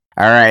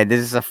All right, this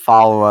is a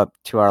follow-up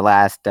to our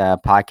last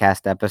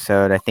podcast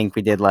episode. I think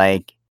I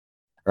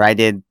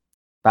did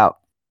about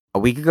a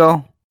week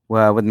ago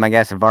with my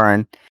guest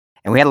Varan,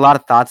 and we had a lot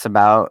of thoughts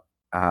about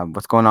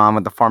what's going on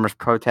with the farmers'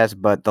 protest.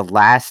 But the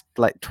last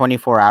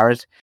 24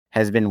 hours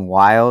has been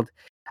wild.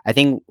 I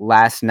think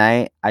last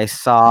night I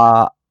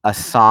saw a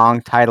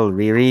song titled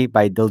 "RiRi"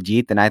 by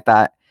Diljit, and I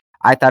thought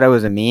it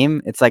was a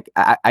meme. It's like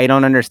I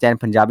don't understand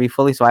Punjabi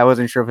fully, so I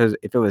wasn't sure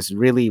if it was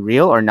really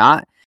real or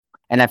not.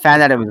 And I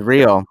found out it was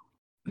real.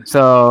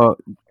 So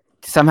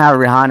somehow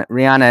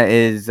Rihanna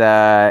is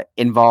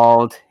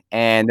involved,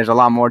 and there's a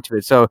lot more to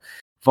it. So,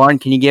 Vaughn,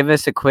 can you give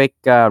us a quick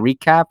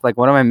recap? Like,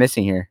 what am I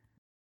missing here?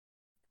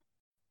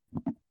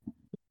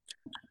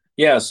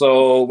 Yeah,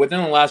 so within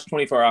the last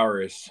 24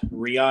 hours,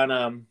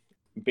 Rihanna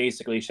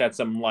basically shed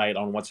some light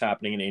on what's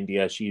happening in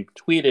India. She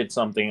tweeted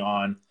something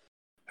on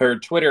her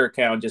Twitter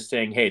account just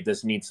saying, hey,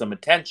 this needs some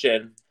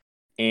attention,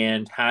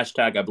 and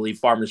hashtag, I believe,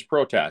 farmers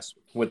protest.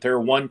 With her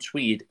one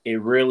tweet,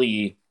 it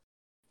really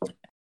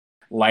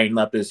lighting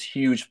up this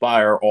huge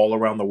fire all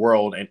around the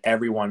world, and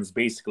everyone's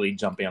basically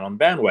jumping on the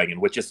bandwagon,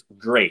 which is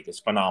great.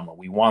 It's phenomenal.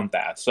 We want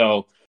that.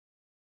 So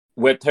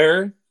with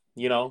her,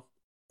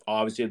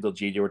 obviously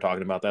Diljit, you were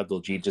talking about that.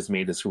 Diljit just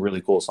made this really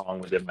cool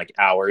song within like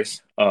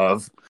hours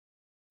of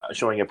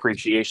showing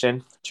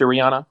appreciation to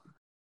Rihanna.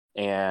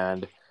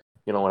 And,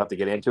 we'll have to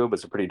get into it, but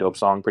it's a pretty dope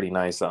song, pretty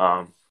nice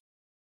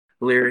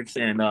lyrics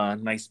and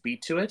nice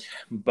beat to it.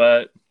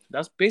 But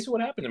that's basically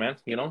what happened, man.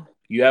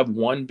 You have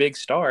one big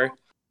star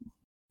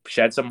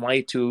shed some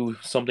light to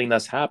something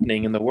that's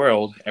happening in the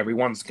world,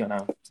 everyone's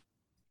gonna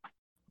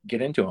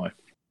get into it.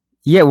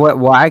 Yeah,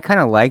 what I kind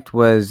of liked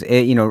was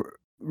it.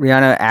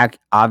 Rihanna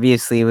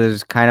obviously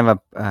was kind of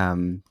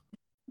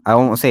I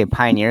won't say a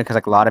pioneer because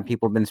like a lot of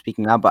people have been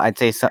speaking out, but I'd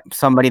say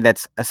somebody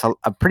that's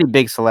a pretty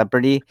big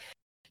celebrity.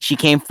 She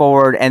came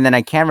forward, and then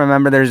I can't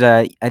remember. There's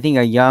I think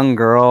a young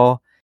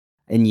girl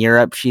in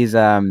Europe. She's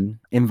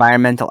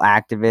environmental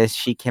activist.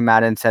 She came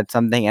out and said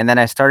something, and then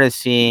I started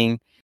seeing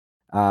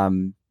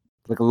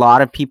like a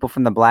lot of people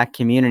from the Black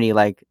community,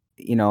 like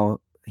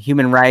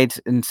human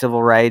rights and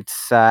civil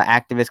rights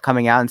activists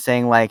coming out and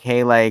saying like,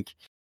 hey, like,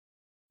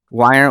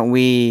 why aren't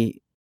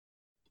we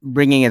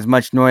bringing as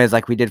much noise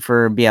like we did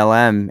for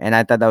BLM? And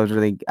I thought that was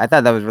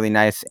really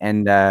nice.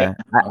 And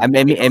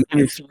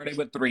it started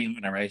with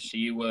Rihanna, right?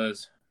 She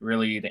was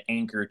really the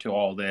anchor to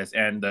all this,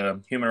 and the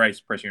human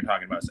rights person you're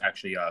talking about is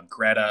actually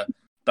Greta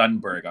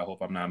Thunberg. I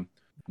hope I'm not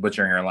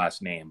butchering her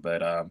last name,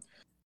 but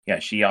yeah,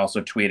 she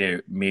also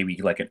tweeted maybe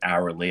like an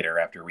hour later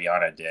after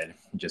Rihanna did,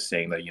 just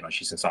saying that,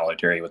 she's in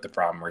solidarity with the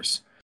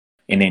farmers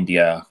in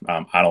India.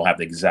 I don't have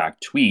the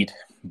exact tweet,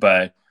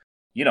 but,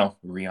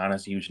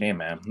 Rihanna's a huge name,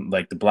 man.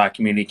 Like the Black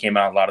community came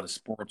out, a lot of the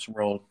sports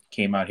world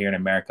came out here in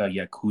America. You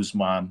have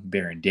Kuzma,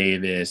 Baron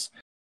Davis.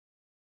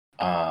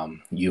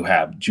 You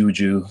have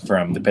Juju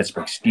from the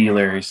Pittsburgh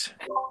Steelers.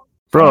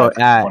 Bro,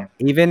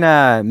 even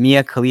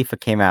Mia Khalifa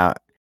came out.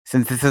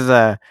 Since this is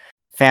a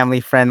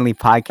family-friendly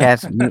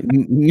podcast,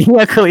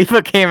 Mia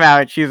Khalifa came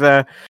out. She's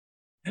a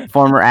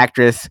former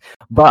actress,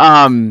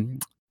 but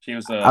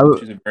she's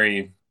a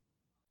very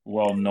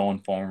well-known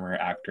former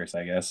actress,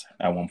 I guess,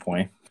 at one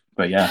point.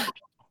 But yeah.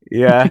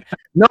 Yeah.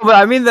 No, but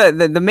I mean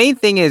the main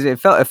thing is it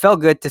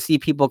felt good to see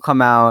people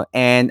come out,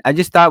 and I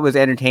just thought it was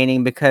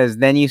entertaining because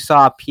then you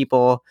saw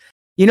people,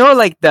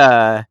 like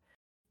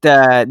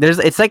there's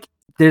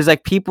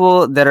like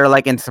people that are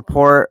like in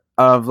support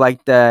of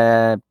like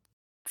the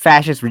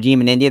fascist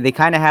regime in India. They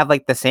kind of have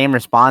like the same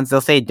response.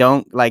 They'll say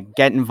don't like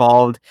get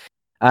involved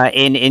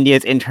in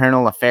India's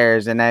internal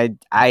affairs. And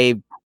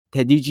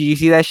did you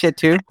see that shit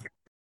too?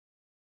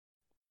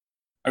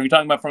 Are you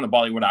talking about from the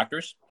Bollywood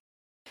actors?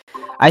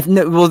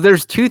 Well,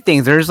 there's two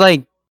things. There's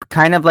like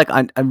kind of like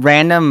a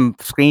random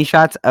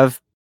screenshots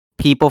of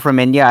people from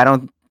India. I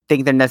don't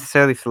think they're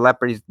necessarily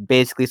celebrities.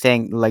 Basically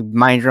saying like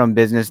mind your own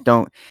business.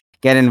 Don't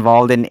get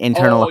involved in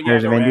internal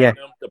affairs of India.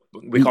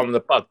 We call them the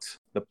pugs.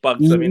 The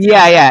pugs of India.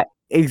 Yeah.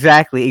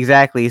 Exactly.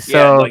 So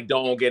yeah, like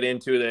don't get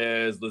into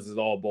this. This is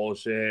all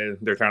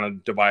bullshit. They're trying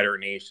to divide our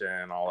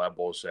nation. All that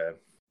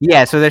bullshit.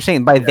 Yeah, so they're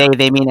saying by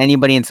they mean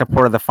anybody in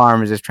support of the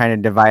farmers is trying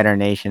to divide our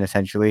nation,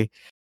 essentially.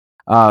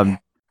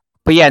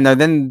 But yeah, no.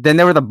 Then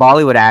there were the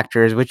Bollywood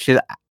actors, which is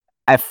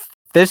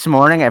this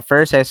morning. At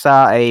first, I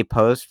saw a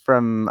post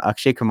from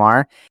Akshay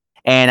Kumar,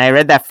 and I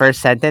read that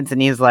first sentence,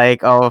 and he's like,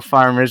 "Oh,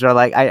 farmers are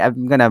like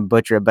I'm gonna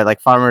butcher it, but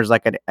like farmers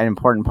like an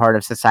important part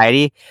of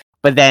society."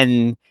 But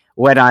then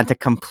went on to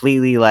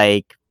completely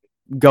like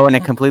go in a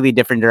completely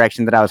different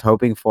direction that I was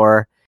hoping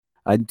for.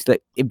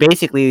 It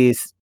basically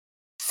is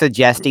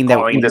suggesting that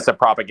calling this a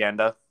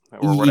propaganda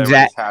or whatever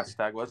this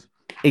hashtag was.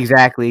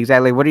 Exactly.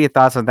 What are your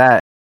thoughts on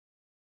that?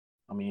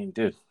 I mean,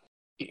 dude,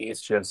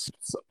 it's just.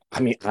 I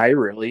mean, I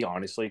really,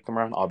 honestly, come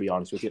around. I'll be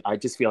honest with you. I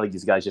just feel like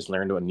these guys just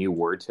learned a new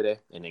word today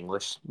in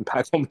English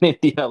back home in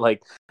India.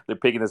 Like they're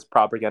picking this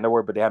propaganda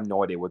word, but they have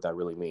no idea what that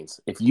really means.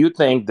 If you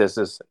think this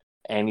is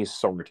any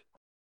sort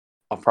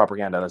of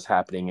propaganda that's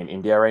happening in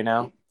India right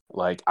now,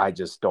 like I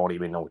just don't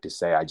even know what to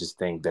say. I just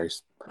think they're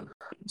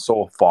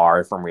so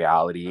far from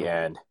reality,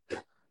 and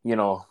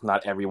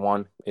not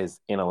everyone is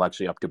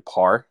intellectually up to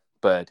par,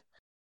 but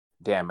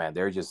damn, man,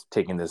 they're just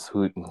taking this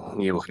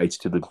new heights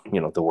to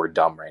the word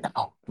dumb right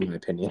now, in my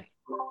opinion.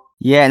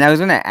 Yeah, and I was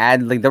gonna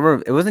add, like,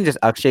 it wasn't just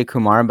Akshay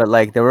Kumar, but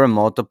like there were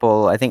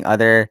multiple, I think,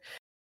 other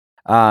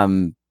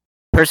um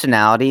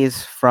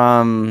personalities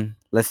from,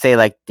 let's say,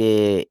 like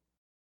the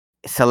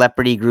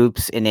celebrity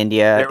groups in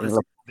India.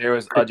 There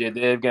was Ajay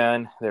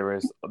Devgan.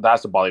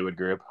 That's a Bollywood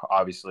group,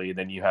 obviously.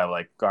 Then you have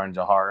like Karan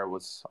Johar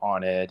was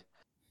on it.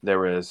 There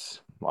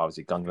was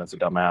obviously Kangana's a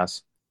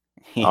dumbass.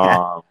 Yeah,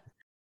 Um,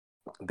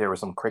 there were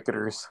some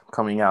cricketers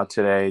coming out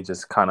today,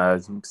 just kind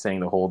of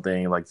saying the whole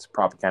thing like it's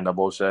propaganda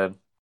bullshit.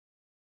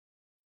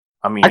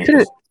 I I mean,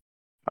 could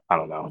I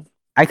don't know.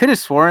 I could have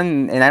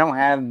sworn, and I don't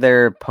have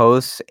their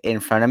posts in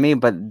front of me,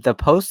 but the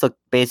posts look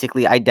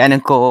basically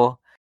identical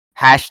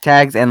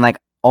hashtags and like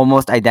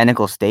almost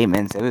identical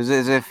statements. It was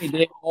as if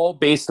They all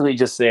basically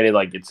just say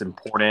like it's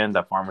important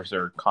that farmers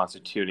are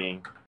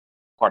constituting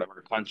part of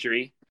our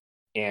country,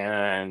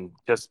 and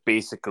just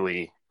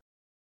basically,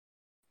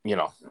 you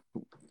know,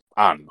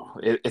 I don't know.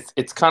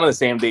 It's kind of the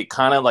same. They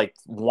kind of like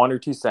one or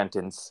two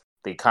sentence.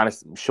 They kind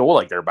of show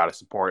like they're about to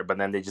support it, but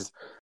then they just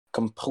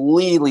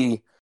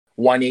completely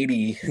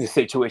 180 the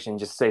situation,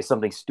 just say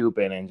something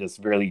stupid and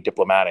just really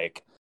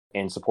diplomatic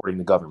in supporting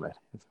the government.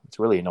 It's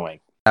really annoying.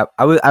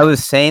 I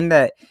was saying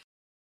that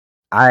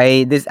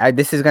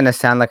this is gonna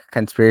sound like a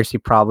conspiracy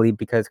probably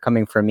because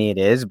coming from me it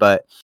is,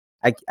 but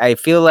I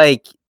feel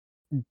like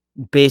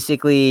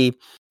basically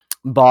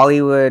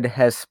Bollywood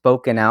has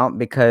spoken out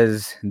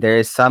because there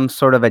is some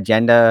sort of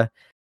agenda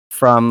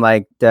from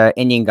like the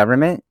Indian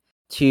government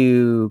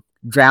to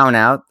drown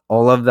out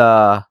all of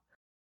the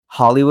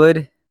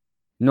Hollywood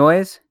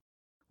noise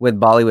with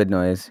Bollywood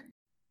noise.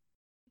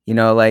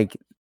 Like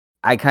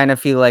I kind of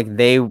feel like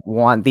they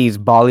want these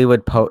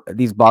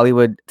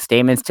Bollywood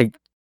statements to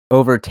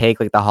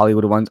overtake like the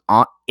Hollywood ones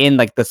in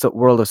like the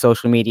world of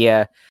social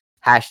media,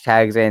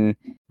 hashtags and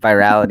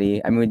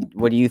virality. I mean,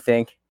 what do you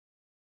think?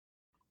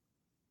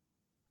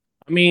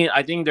 I mean,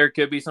 I think there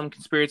could be some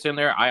conspiracy in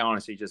there. I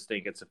honestly just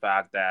think it's the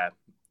fact that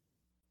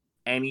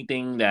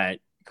anything that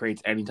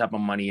creates any type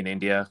of money in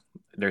India,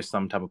 there's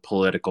some type of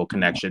political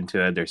connection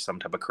to it. There's some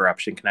type of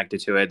corruption connected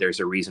to it. There's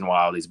a reason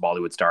why all these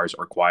Bollywood stars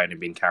are quiet and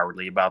being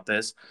cowardly about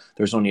this.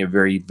 There's only a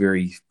very,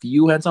 very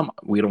few handsome.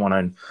 We don't want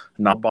to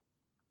not bother,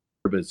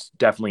 but it's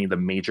definitely the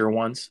major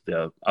ones.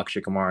 The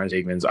Akshay Kumars,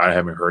 Agmans. I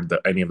haven't heard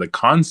any of the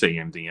cons say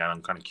anything yet.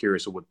 I'm kind of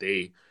curious of what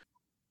they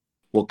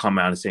will come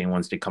out and say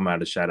once they come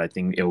out of shed. I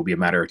think it will be a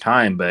matter of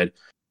time. But at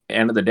the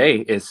end of the day,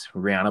 is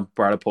Rihanna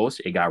brought a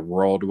post. It got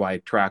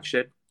worldwide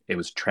traction. It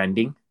was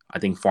trending. I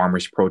think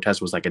farmers'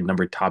 protest was like a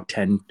number top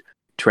 10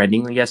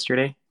 trending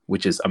yesterday,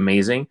 which is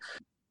amazing.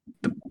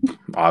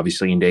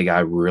 Obviously, and they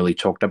got really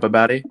choked up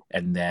about it.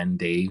 And then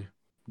they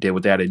did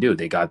what they had to do.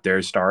 They got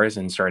their stars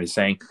and started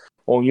saying,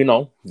 oh,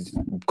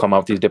 come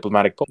out these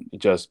diplomatic posts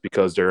just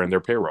because they're in their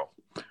payroll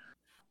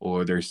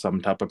or there's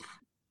some type of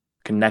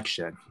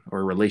connection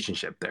or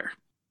relationship there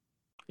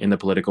in the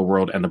political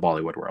world and the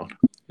Bollywood world.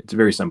 It's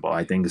very simple.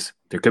 I think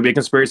there could be a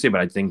conspiracy, but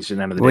I think at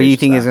the end of the day, What do you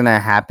think is gonna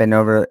happen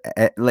over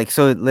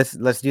so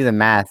let's do the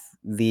math.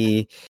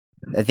 I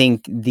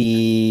think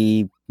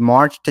the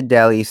march to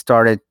Delhi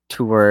started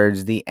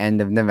towards the end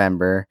of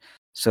November,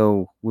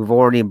 so we've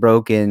already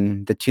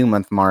broken the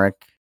 2-month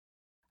mark.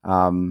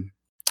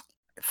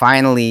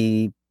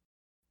 Finally,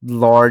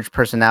 large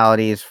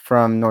personalities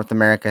from North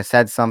America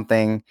said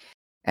something,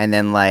 and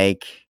then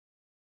like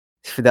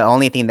the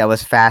only thing that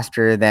was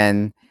faster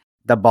than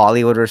the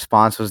Bollywood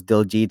response was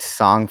Diljit's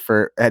song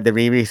for the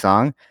RiRi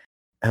song,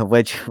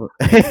 which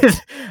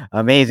is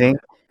amazing.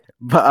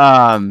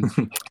 But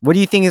what do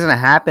you think is gonna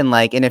happen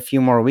like in a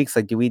few more weeks?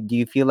 Like, do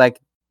you feel like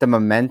the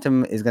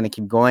momentum is gonna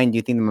keep going? Do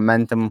you think the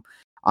momentum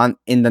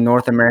in the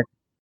North America?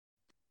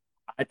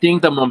 I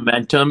think the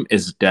momentum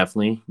is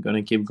definitely going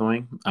to keep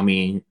going. I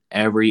mean,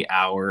 every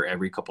hour,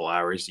 every couple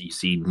hours, you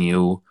see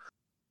new,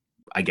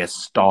 I guess,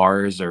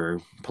 stars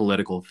or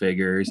political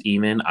figures.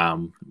 Even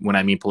when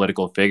I mean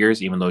political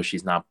figures, even though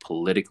she's not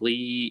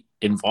politically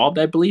involved,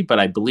 I believe, but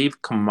I believe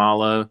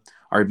Kamala,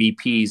 our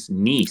VP's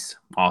niece,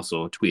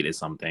 also tweeted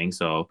something.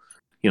 So,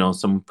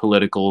 some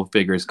political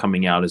figures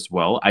coming out as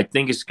well. I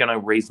think it's going to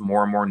raise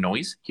more and more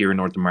noise here in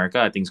North America.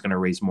 I think it's going to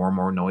raise more and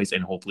more noise,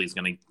 and hopefully, it's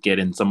going to get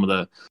in some of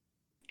the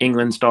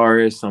England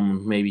stars,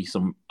 maybe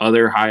some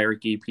other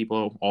hierarchy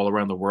people all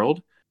around the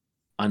world.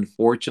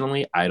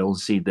 Unfortunately, I don't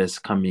see this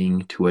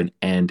coming to an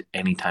end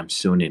anytime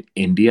soon in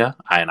India.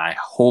 And I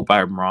hope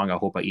I'm wrong. I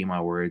hope I eat my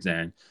words.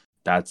 And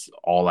that's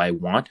all I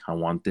want. I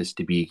want this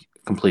to be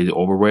completely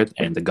over with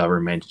and the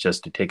government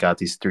just to take out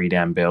these 3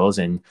 damn bills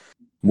and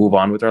move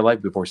on with our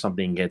life before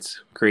something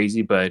gets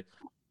crazy. But,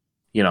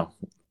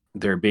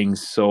 they're being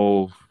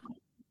so,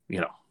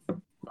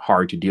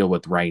 hard to deal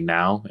with right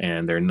now.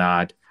 And they're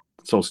not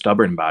so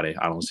stubborn about it.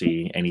 I don't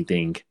see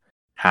anything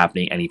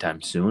happening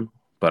anytime soon,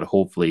 but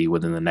hopefully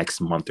within the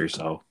next month or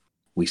so,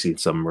 we see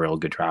some real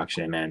good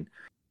traction and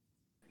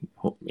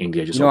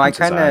India just I opens its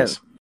kind of eyes.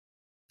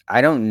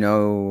 I don't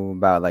know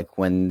about like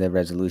when the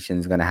resolution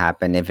is gonna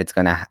happen, if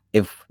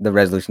the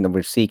resolution that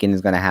we're seeking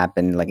is gonna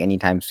happen like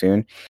anytime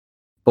soon.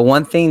 But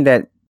one thing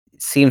that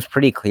seems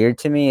pretty clear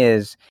to me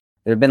is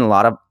there have been a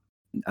lot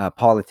of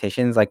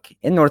politicians, like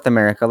in North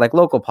America, like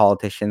local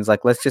politicians.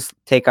 Like let's just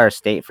take our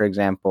state for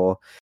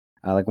example,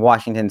 like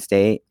Washington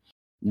State.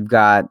 You've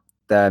got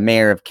the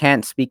mayor of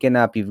Kent speaking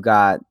up. You've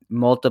got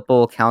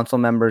multiple council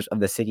members of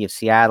the city of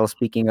Seattle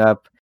speaking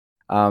up.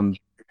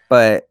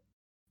 But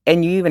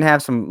and you even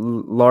have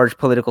some large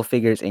political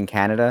figures in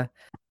Canada.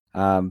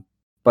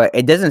 But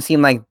it doesn't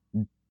seem like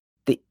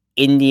the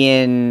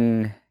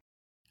Indian,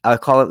 I'll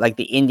call it like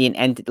the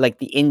like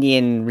the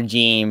Indian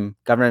regime,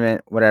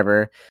 government,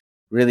 whatever,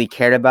 really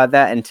cared about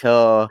that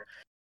until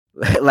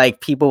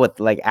like people with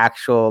like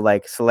actual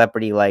like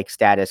celebrity like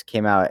status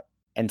came out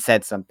and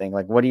said something.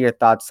 Like, what are your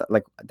thoughts?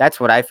 Like, that's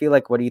what I feel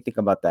like. What do you think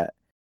about that?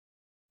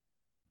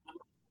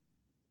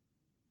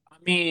 I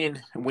mean,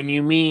 when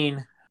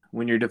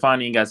you're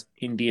defining as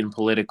Indian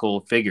political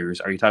figures,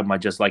 are you talking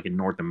about just like in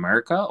North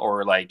America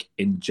or like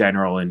in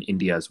general in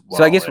India as well,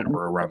 So I guess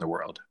or around the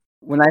world?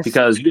 when I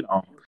Because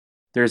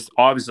there's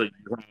obviously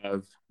you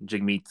have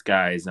Jagmeet's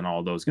guys and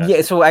all those guys.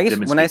 yeah, so I guess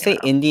when I say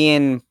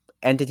Indian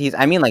entities,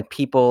 I mean like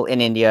people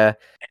in India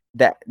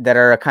that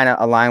are kind of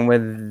aligned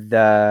with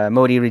the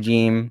Modi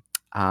regime.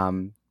 A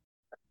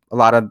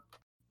lot of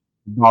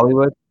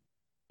Bollywood.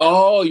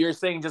 Oh, you're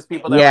saying just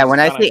people that Yeah, are when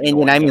just I kind say of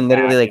Indian, I getting mean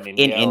literally back like in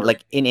India in or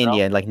like in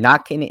India, like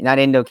not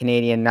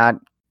Indo-Canadian, not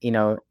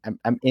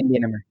I'm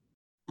Indian American.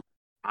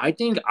 I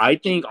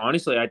think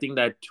honestly, I think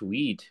that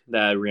tweet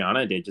that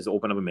Rihanna did just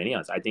opened up a many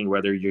eyes. I think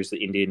whether you're just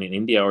Indian in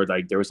India or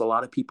like there was a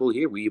lot of people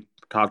here. We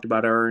talked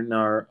about her in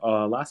our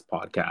last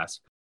podcast.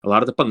 A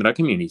lot of the Bhangra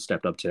community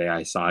stepped up today.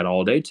 I saw it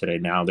all day today.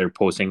 Now they're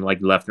posting like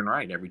left and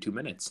right every 2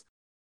 minutes.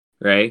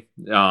 Right?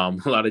 A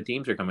lot of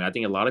teams are coming. I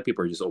think a lot of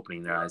people are just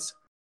opening their eyes.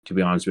 To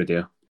be honest with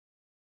you,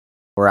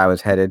 Where I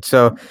was headed.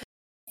 So,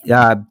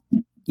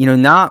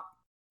 not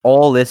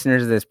all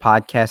listeners of this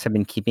podcast have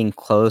been keeping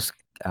close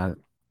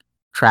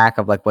track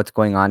of like what's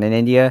going on in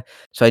India.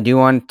 So I do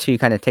want to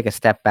kind of take a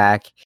step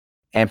back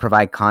and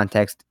provide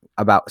context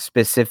about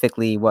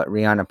specifically what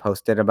Rihanna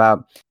posted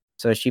about.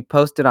 So she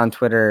posted on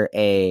Twitter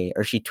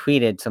or she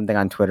tweeted something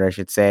on Twitter, I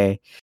should say,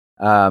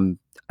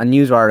 a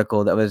news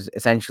article that was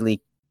essentially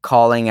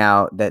calling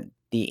out that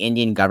the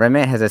Indian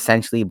government has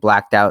essentially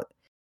blacked out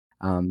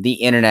the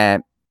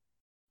internet.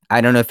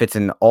 I don't know if it's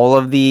in all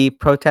of the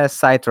protest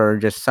sites or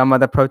just some of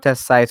the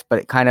protest sites,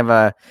 but kind of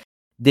a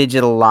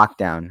digital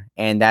lockdown.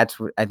 And that's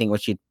I think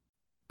what she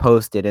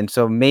posted. And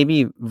so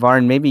maybe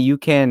Varn, maybe you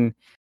can.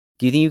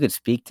 Do you think you could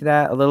speak to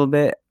that a little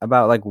bit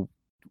about like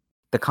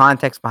the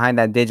context behind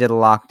that digital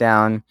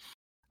lockdown?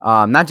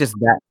 Not just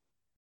that.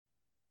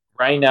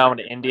 right now in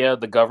India,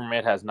 the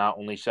government has not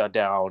only shut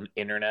down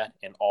internet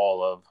in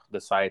all of the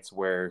sites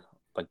where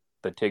like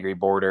the Tigray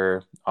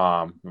border.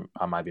 I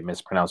might be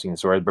mispronouncing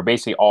this word, but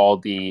basically all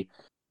the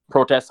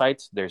protest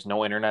sites, there's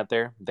no internet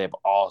there. They've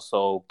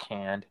also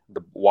canned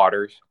the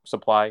water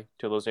supply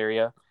to those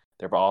areas.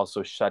 They've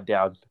also shut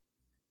down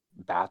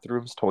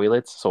bathrooms,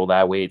 toilets, so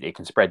that way it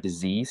can spread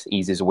disease.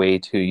 Easiest way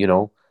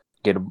to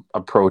get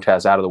a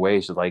protest out of the way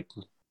is to like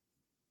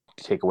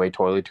take away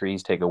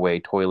toiletries, take away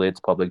toilets,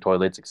 public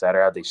toilets,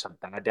 etc. They shut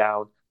that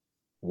down.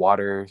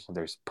 Water,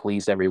 there's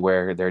police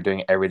everywhere. They're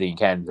doing everything you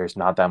can. There's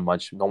not that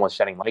much. No one's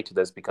shedding light to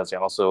this because they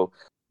also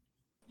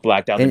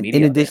blacked out the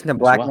media. In addition to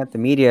blacking out the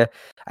media,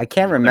 I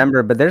can't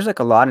remember, but there's like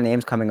a lot of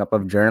names coming up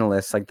of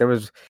journalists. Like there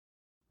was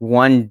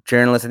one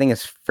journalist, I think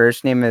his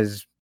first name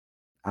is,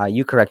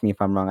 you correct me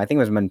if I'm wrong, I think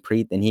it was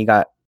Manpreet, and he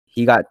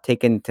got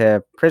taken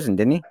to prison,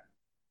 didn't he?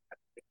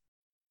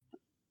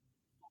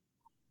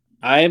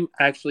 I'm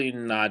actually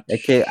not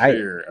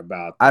sure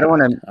about that. I don't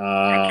want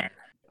to.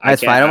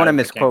 That's fine. I don't want to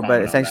misquote,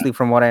 but essentially,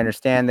 from what I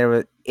understand, there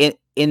was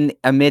in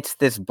amidst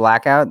this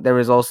blackout, there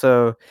was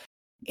also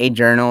a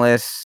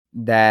journalist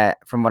that,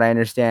 from what I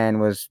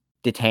understand, was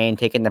detained,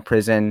 taken to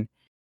prison.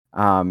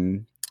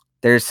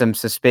 There's some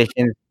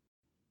suspicion.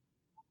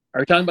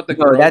 Are you talking about the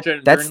No, girl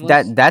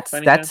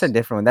that's a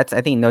different one. That's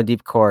I think No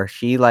Deep Core.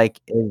 She like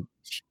is.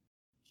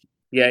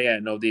 Yeah,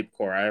 No Deep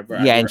Core.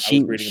 And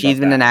she's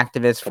been an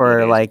activist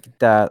for like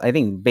I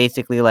think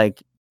basically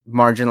like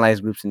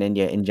marginalized groups in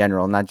India in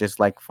general, not just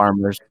like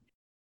farmers.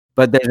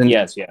 But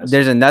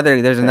there's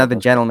another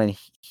gentleman.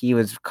 He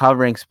was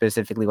covering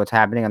specifically what's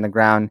happening on the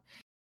ground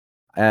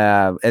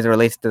as it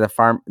relates to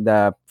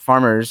the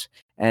farmers,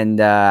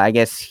 and I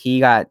guess he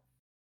got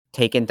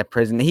taken to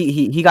prison.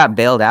 He got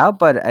bailed out,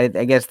 but I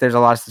guess there's a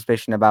lot of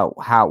suspicion about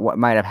what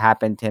might have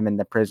happened to him in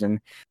the prison.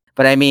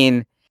 But I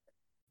mean,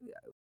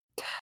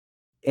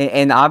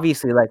 and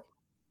obviously, like,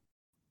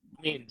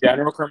 I mean,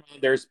 general criminal.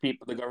 There's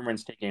people. The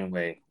government's taking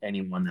away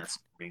anyone that's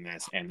doing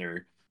this, and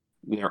they're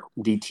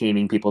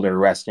detaining people. They're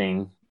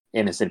arresting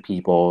innocent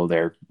people.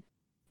 They're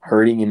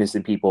hurting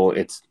innocent people.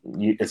 It's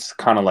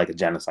kind of like a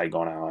genocide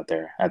going on out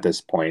there at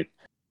this point.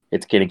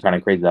 It's getting kind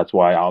of crazy. That's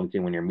why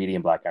obviously when you're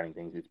medium blackouting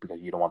things, it's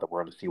because you don't want the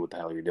world to see what the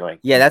hell you're doing.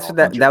 Yeah,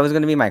 that was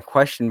going to be my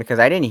question, because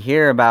I didn't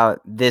hear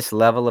about this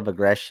level of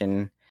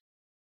aggression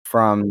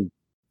from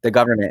the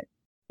government.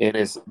 It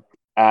is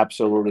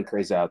absolutely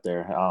crazy out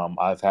there.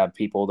 I've had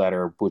people that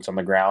are boots on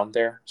the ground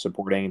there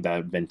supporting that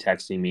have been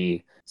texting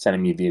me,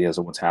 sending me videos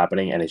of what's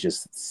happening, and it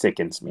just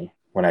sickens me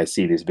when I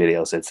see these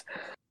videos.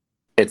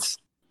 It's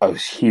a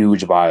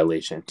huge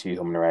violation to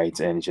human rights,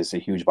 and it's just a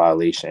huge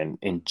violation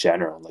in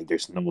general. Like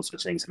there's no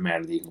such thing as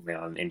humanity going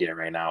on in India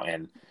right now,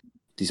 and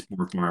these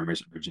poor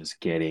farmers are just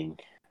getting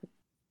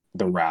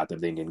the wrath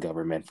of the Indian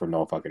government for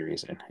no fucking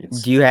reason.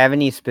 Do you have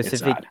any It's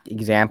specific sad.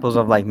 examples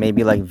of like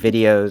maybe like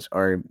videos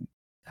or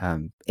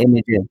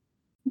images?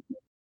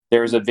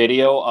 There's a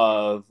video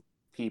of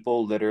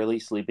people literally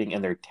sleeping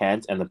in their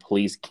tents, and the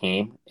police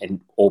came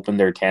and opened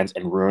their tents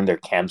and ruined their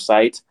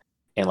campsite,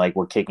 and like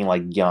were kicking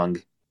like young,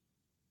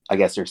 I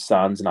guess their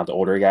sons, not the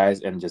older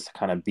guys, and just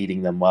kind of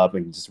beating them up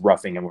and just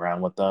roughing them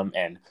around with them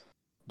and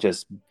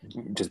just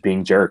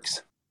being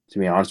jerks. To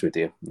be honest with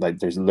you, like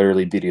there's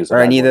literally videos of Or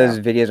that any of going those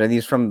on. videos, are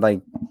these from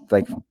like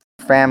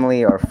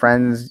family or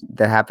friends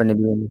that happen to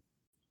be in?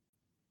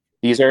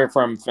 These are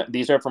from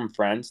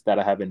friends that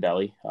I have in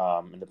Delhi,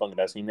 in the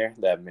Bangladesh scene there,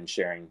 that have been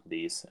sharing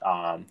these.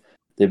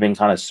 They've been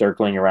kind of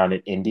circling around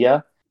in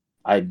India.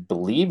 I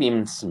believe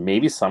even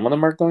maybe some of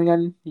them are going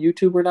on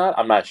YouTube or not.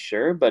 I'm not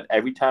sure, but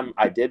every time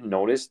I did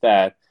notice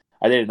that,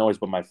 I didn't notice,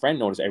 but my friend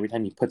noticed every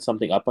time you put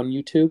something up on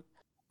YouTube,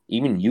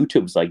 even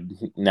YouTube's like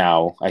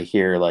now I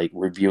hear like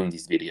reviewing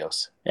these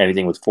videos,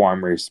 anything with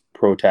farmers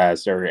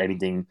protests or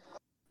anything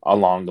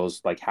along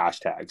those like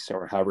hashtags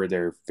or however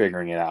they're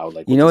figuring it out,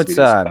 like You what know, this it's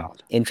video is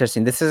about.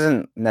 interesting. This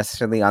isn't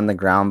necessarily on the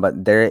ground, but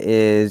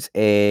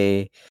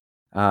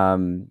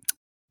um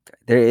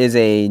there is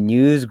a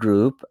news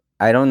group.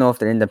 I don't know if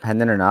they're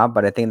independent or not,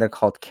 but I think they're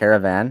called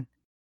Caravan.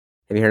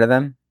 Have you heard of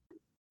them?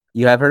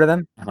 You have heard of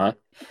them? Uh-huh.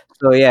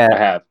 So yeah, I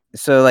have.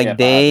 so like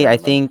Yep, I have heard I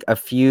of them. think a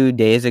few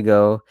days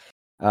ago,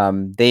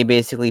 they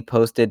basically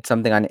posted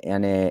something on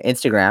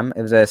Instagram.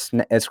 It was a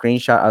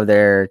screenshot of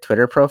their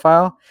Twitter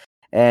profile,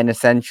 and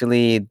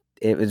essentially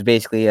it was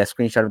basically a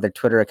screenshot of their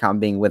Twitter account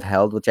being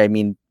withheld, which I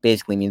mean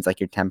basically means like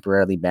you're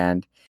temporarily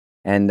banned.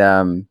 And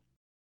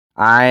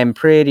I'm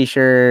pretty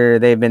sure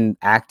they've been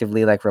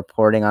actively like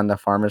reporting on the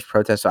farmers'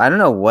 protest. So I don't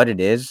know what it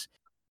is.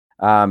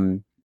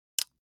 Um,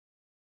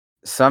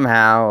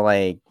 Somehow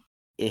like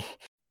eh,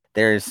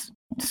 there's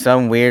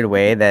some weird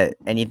way that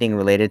anything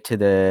related to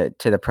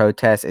the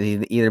protest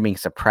is either being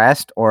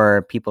suppressed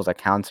or people's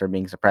accounts are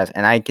being suppressed.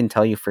 And I can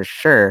tell you for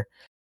sure,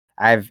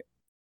 I've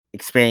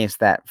experienced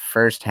that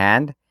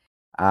firsthand,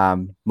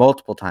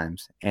 multiple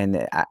times.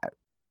 And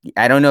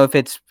I don't know if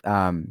it's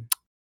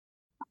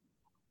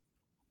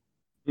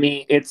I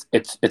mean,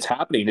 it's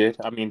happening, dude.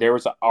 I mean, there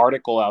was an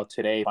article out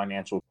today,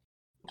 Financial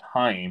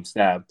Times,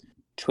 that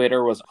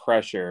Twitter was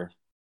pressure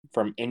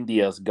from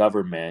India's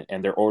government,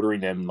 and they're ordering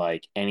them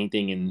like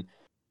anything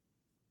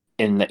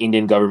in the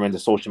Indian government, the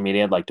social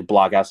media, like to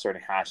block out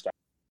certain hashtags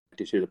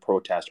to the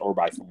protest or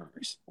by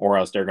farmers, or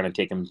else they're gonna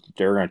take them.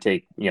 They're gonna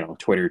take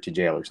Twitter to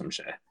jail or some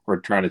shit. We're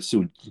trying to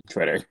sue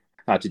Twitter,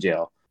 not to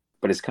jail.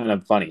 But it's kind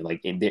of funny.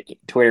 Like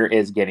Twitter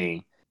is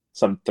getting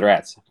some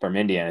threats from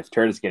India, and if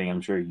Twitter's getting,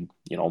 I'm sure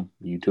YouTube,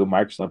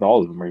 Microsoft,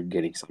 all of them are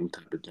getting some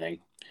type of thing.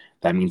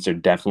 That means they're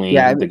definitely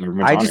yeah, the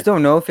government's I on just it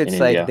don't know if in it's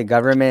like India. the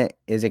government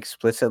is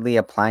explicitly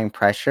applying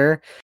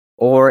pressure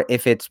or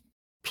if it's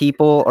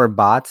people or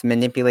bots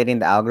manipulating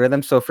the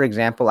algorithm. So for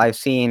example, I've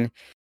seen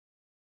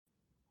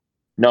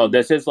No,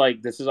 this is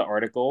an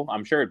article.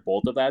 I'm sure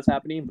both of that's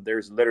happening, but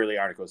there's literally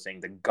articles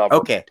saying the okay,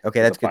 government is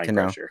that's good applying to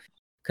know. pressure.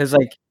 Cause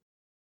like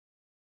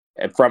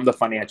And from the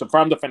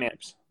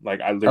financials.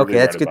 Like I literally okay, read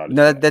that's good. about it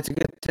No, today. that's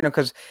good to know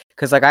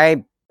because like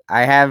I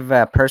have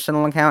a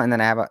personal account and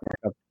then I have a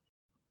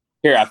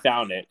Here, I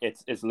found it.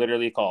 It's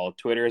literally called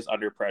 "Twitter is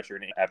under pressure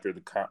after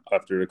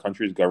the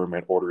country's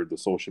government ordered the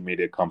social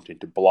media company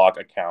to block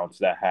accounts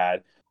that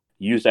had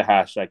used a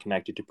hashtag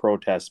connected to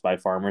protests by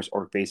farmers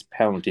or face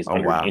penalties oh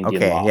under wow.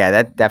 Indian Okay, law."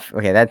 yeah,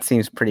 okay, that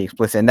seems pretty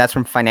explicit. And that's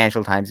from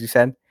Financial Times, you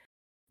said?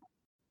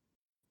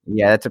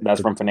 Yeah,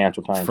 That's from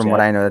Financial Times. from what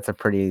Yeah. I know, that's a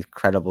pretty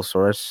credible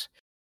source.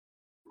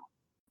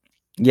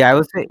 Yeah, I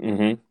would say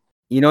Mm-hmm.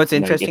 you know what's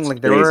Like interesting? it's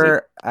Like there crazy.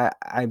 were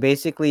I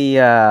basically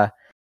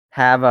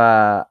have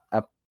a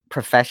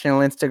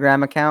professional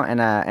Instagram account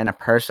and a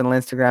personal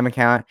Instagram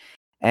account.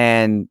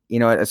 And you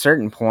know, at a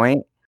certain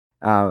point,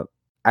 uh,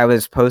 I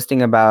was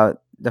posting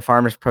about the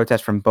farmers'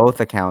 protest from both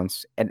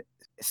accounts at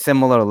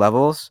similar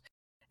levels.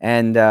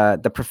 And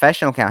the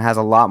professional account has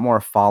a lot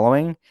more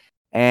following.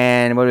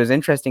 And what was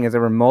interesting is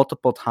there were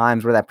multiple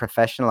times where that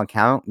professional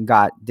account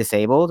got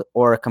disabled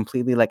or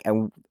completely like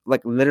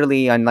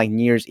literally on like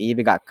New Year's Eve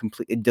it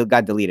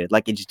got deleted.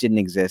 Like it just didn't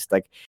exist.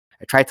 Like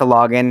I tried to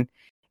log in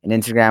and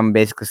Instagram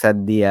basically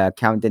said the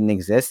account didn't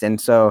exist. And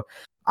so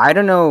I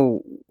don't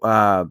know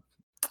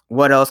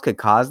what else could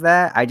cause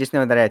that. I just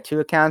know that I had two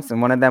accounts,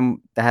 and one of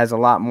them that has a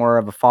lot more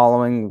of a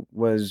following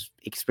was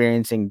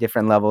experiencing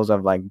different levels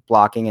of like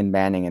blocking and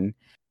banning. And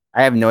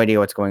I have no idea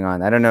what's going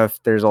on. I don't know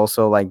if there's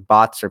also like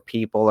bots or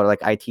people or like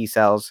IT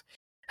cells,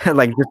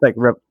 like just like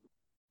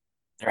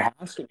There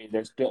has to be.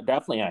 There's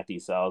definitely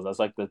IT cells. That's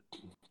like the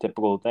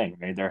typical thing,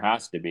 right? There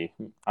has to be.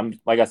 I'm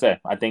like I said.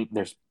 I think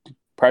there's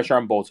pressure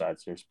on both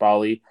sides. There's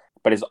probably,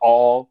 but it's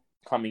all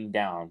coming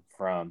down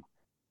from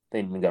the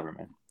Indian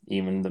government,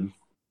 even the,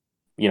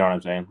 you know what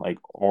I'm saying, like,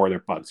 or their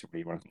bugs, whatever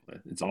you want to call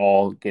it. It's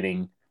all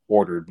getting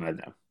ordered by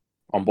them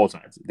on both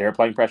sides. They're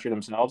applying pressure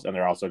themselves, and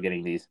they're also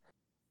getting these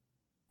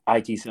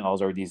IT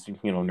cells or these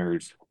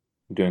nerds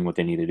doing what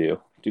they need to do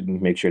to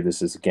make sure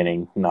this is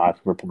getting not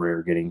reported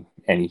or getting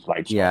any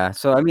light shown. Yeah.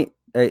 So I mean,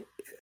 I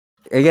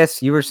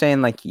guess you were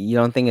saying like you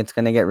don't think it's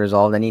gonna get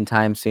resolved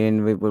anytime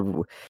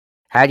soon.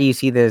 How do you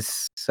see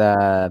this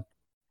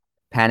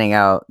panning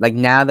out? Like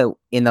now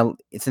that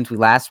since we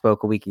last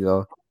spoke a week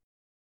ago.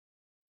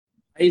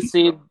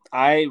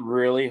 I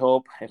really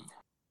hope,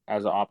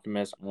 as an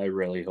optimist, I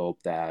really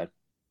hope that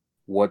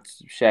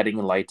what's shedding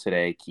light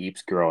today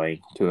keeps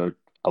growing to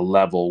a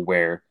level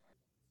where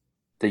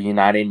the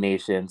United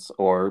Nations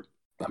or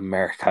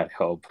America, I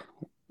hope,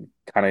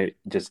 kind of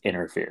just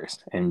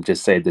interferes and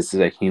just say this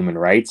is a human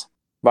rights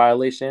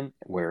violation.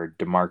 We're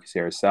democracy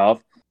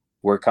ourselves.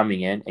 We're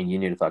coming in and you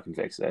need to fucking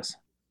fix this.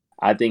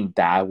 I think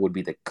that would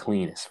be the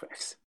cleanest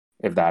fix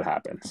if that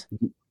happens.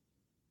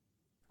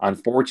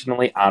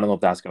 Unfortunately, I don't know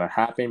if that's going to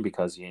happen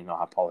because you know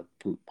how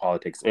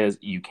politics is.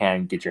 You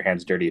can get your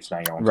hands dirty if it's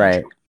not your own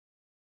country.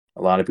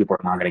 A lot of people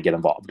are not going to get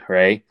involved,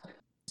 right?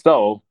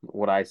 So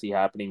what I see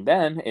happening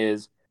then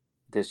is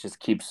this just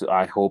keeps,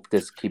 I hope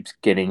this keeps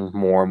getting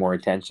more and more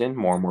attention,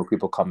 more and more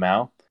people come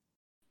out,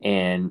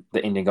 and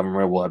the Indian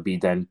government will be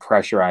then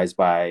pressurized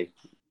by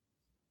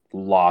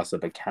loss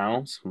of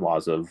accounts,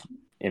 loss of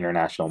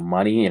international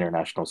money,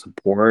 international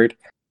support,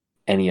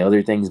 any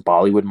other things.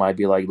 Bollywood might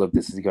be like, look,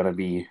 this is going to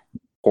be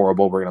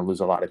horrible. We're going to lose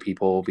a lot of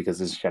people because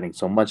this is shedding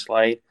so much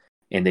light,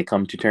 and they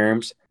come to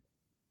terms.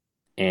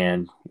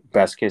 And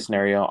best case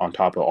scenario, on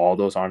top of all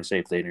those, honestly,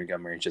 if the Indian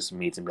government just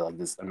meets and be like,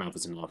 this enough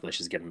is enough, let's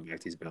just get them back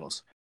these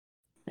bills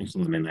and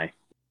send them in there,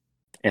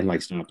 and like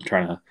stop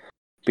trying to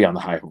be on the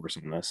high horse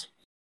on this.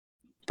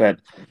 But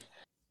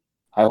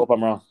I hope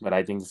I'm wrong, but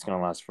I think it's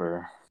gonna last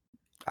for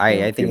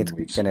I think it's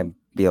weeks. Gonna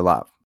be a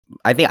lot.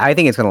 I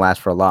think it's gonna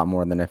last for a lot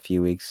more than a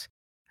few weeks.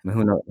 I mean,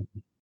 who knows?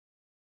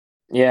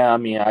 Yeah, I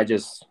mean, I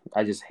just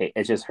hate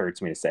it. Just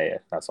hurts me to say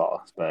it. That's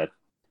all. But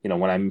you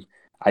know,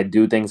 I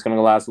do think it's gonna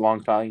last a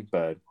long time,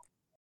 but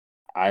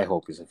I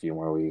hope it's a few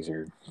more weeks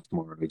or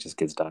more. It just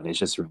gets done. It's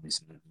just really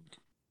sad.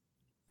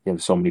 You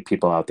have so many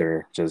people out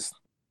there. Just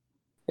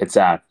it's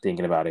sad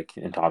thinking about it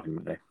and talking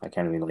about it. I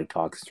can't even like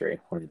talk straight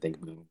when I think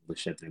about the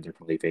shit that they're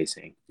probably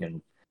facing. You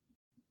know,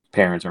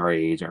 parents our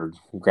age, or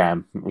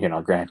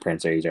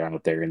grandparents' age are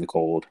out there in the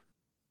cold,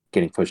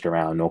 getting pushed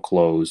around, no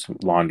clothes,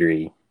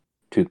 laundry,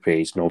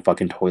 toothpaste, no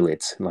fucking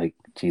toilets. Like,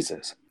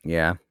 Jesus.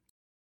 Yeah.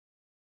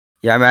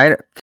 Yeah, I mean,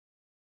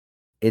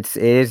 it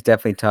is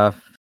definitely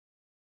tough.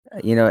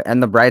 You know,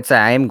 and the bright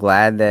side, I am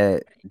glad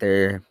that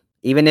they're,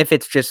 even if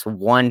it's just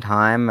one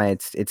time,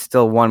 it's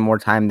still one more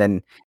time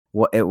than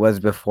what it was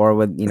before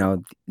with, you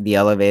know, the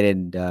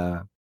elevated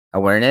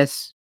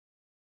awareness.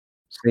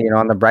 So, you know,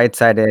 on the bright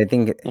side, I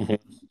think,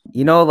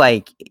 you know,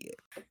 like,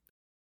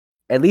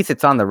 at least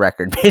it's on the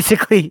record.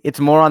 Basically,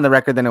 it's more on the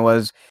record than it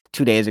was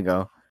 2 days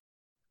ago.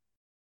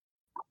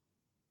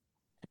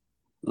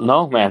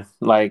 No, man.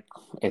 Like,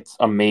 it's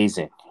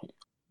amazing.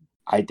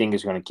 I think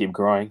it's going to keep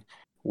growing.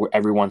 Where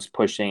everyone's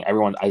pushing.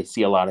 I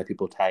see a lot of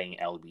people tagging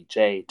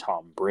LBJ,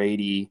 Tom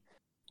Brady,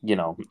 you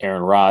know,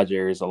 Aaron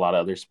Rodgers, a lot of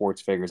other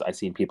sports figures. I've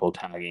seen people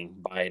tagging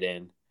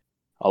Biden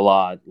a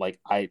lot. Like,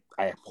 I'm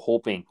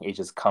hoping it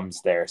just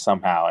comes there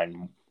somehow,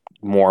 and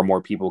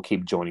more people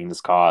keep joining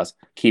this cause,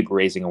 keep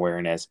raising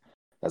awareness.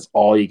 That's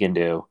all you can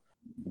do.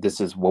 This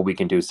is what we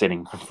can do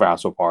sitting for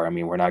so far. I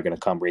mean, we're not going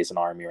to come raise an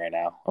army right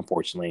now,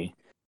 unfortunately.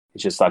 It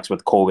just sucks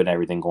with COVID and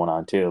everything going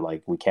on too.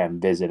 Like, we can't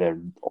visit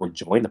or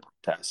join the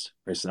protest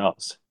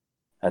ourselves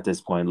at this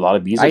point. A lot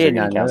of visas are getting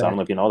canceled. I don't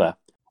know if you know that.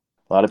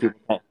 A lot of people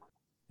can't.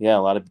 Yeah, a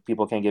lot of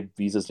people can't get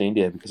visas to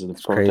India because of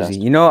the protest. Crazy.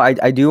 You know,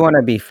 I do want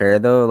to be fair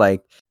though.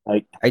 Like,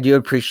 I do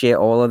appreciate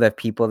all of the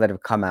people that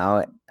have come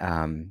out.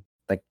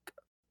 Like,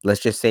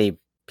 let's just say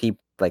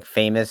people like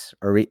famous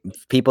or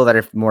people that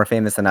are more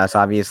famous than us,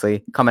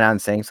 obviously, coming out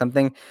and saying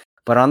something.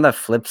 But on the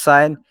flip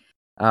side,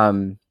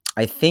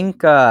 I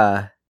think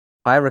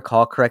if I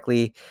recall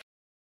correctly,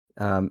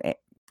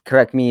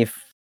 correct me if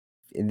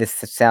this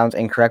sounds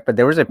incorrect, but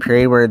there was a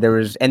period where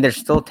and there's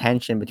still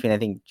tension between, I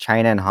think,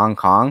 China and Hong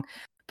Kong,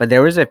 but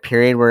there was a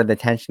period where the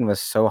tension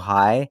was so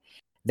high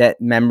that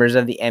members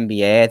of the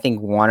NBA, I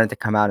think, wanted to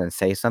come out and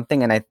say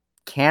something, and I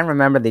can't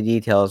remember the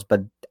details,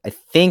 but I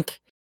think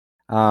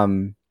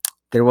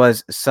there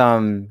was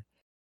some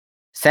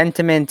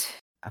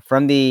sentiment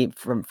from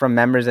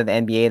members of the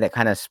NBA that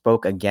kind of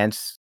spoke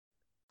against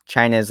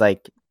China's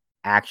like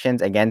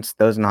actions against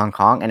those in Hong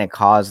Kong, and it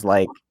caused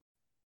like.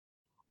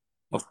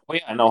 Oh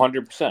yeah, no,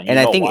 100%. And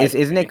I think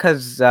isn't it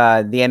because the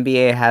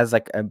NBA has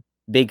like a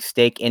big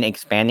stake in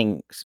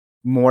expanding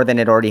more than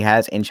it already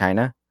has in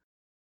China?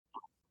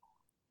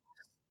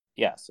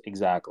 Yes,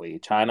 exactly.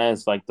 China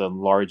is like the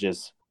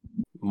largest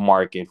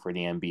market for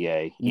the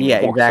NBA, even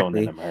Yeah, more so than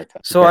exactly. America.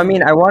 So I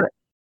mean, I want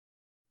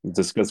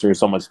Just because there's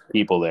so much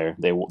people there,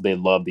 they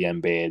love the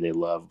NBA. They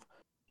love,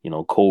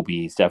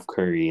 Kobe, Steph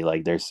Curry.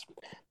 Like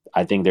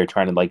I think they're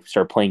trying to like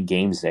start playing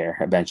games there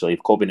eventually.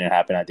 If Kobe didn't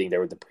happen, I think the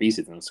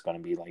preseason's going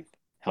to be like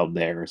held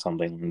there or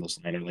something in those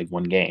like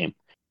one game.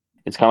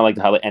 It's kind of like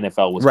how the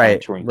NFL was kind of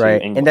right, touring to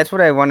right, and England. that's what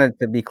I wanted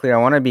to be clear.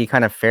 I want to be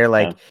kind of fair,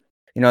 Yeah.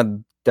 like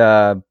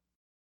the.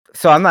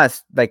 So I'm not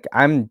like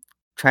I'm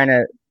trying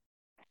to.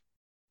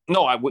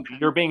 No,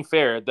 you're being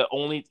fair.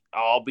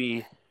 I'll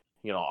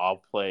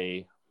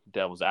play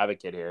devil's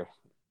advocate here.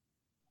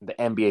 The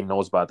NBA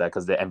knows about that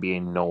because the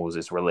NBA knows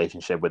its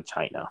relationship with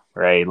China,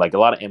 right? Like a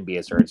lot of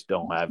NBA stars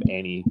don't have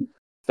any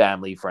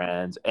family,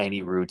 friends,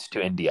 any roots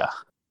to India.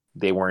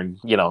 They weren't,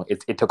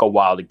 it took a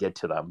while to get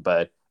to them,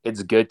 but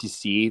it's good to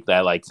see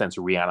that, like, since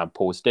Rihanna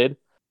posted,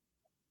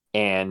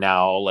 and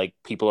now like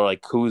people are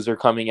like, Kuz are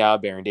coming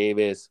out, Baron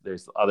Davis,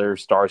 there's other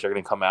stars are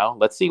going to come out.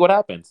 Let's see what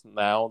happens.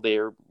 Now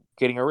they're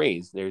getting a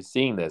raise. They're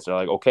seeing this. They're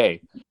like,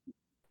 okay,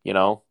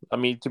 I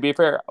mean, to be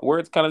fair,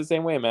 we're kind of the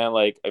same way, man.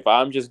 Like, if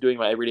I'm just doing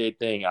my everyday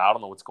thing, I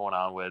don't know what's going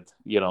on with,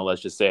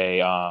 let's just say,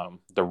 not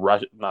the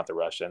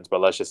Russians,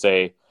 but let's just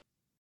say,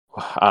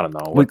 I don't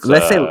know, what's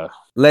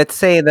Let's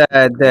say maybe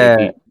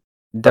the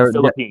the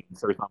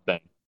Philippines or something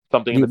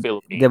in the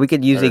that we Philippines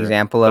could use the or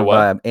example the of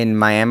what? in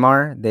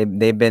Myanmar.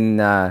 They've been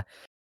I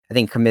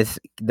think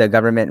the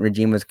government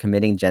regime was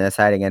committing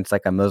genocide against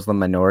like a Muslim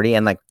minority,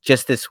 and like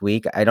just this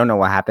week, I don't know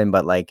what happened,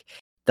 but like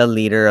the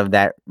leader of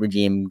that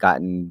regime got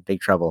in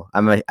big trouble.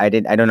 I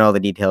don't know the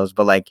details,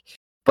 but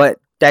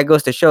that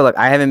goes to show like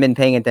I haven't been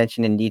paying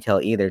attention in detail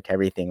either to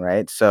everything,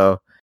 right? So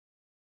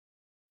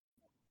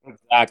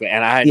Exactly,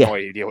 and I had yeah, no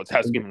idea what's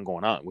even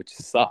going on, which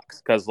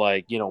sucks because,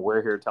 like,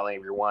 we're here telling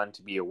everyone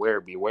to be aware,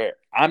 be aware.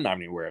 I'm not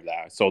even aware of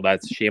that, so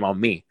that's shame on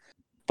me.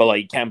 But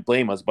like, you can't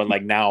blame us. But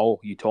like, now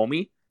you told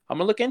me, I'm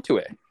gonna look into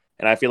it,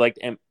 and I feel like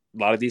a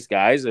lot of these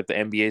guys, if the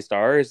NBA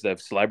stars, the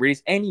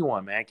celebrities,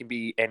 anyone, man, it can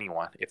be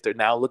anyone. If they're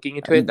now looking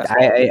into it, that's I,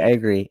 all I good. I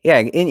agree. Yeah,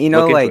 and Look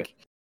into it. like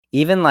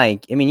even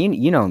like I mean,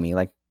 you know me,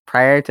 like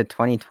prior to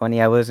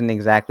 2020, I wasn't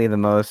exactly the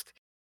most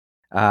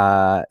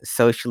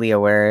socially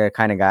aware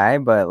kind of guy,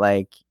 but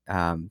like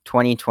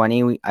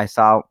 2020 I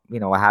saw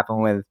what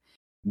happened with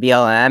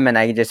BLM, and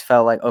I just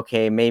felt like,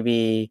 okay,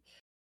 maybe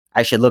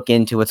I should look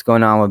into what's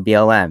going on with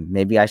BLM.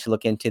 Maybe I should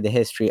look into the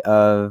history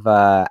of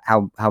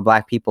how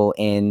Black people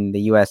in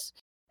the US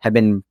have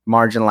been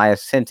marginalized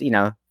since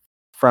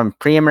from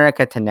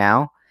pre-America to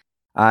now.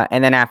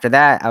 And then after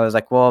that I was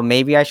like, well,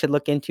 maybe I should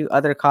look into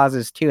other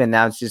causes too, and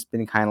now it's just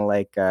been kind of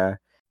like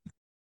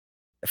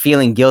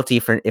feeling guilty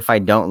for if I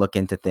don't look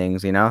into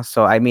things,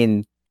 so I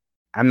mean,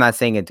 I'm not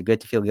saying it's good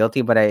to feel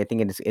guilty, but I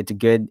think it's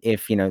good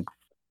if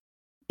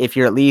if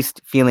you're at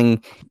least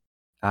feeling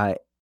uh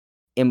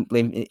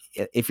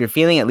if you're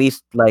feeling at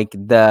least like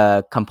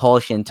the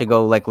compulsion to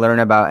go like learn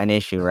about an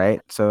issue,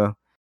 right? So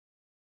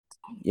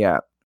yeah.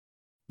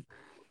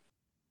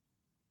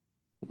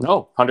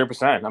 No,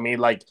 100%. I mean,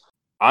 like,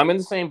 I'm in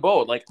the same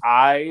boat. Like,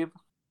 I've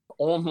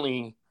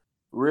only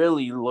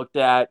really looked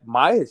at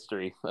my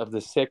history of the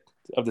Sikh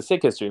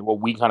history, what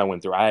we kind of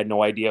went through. I had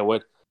no idea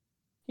what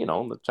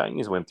the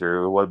Chinese went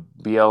through, what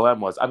BLM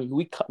was. I mean,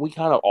 we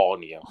kind of all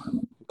knew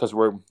because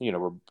we're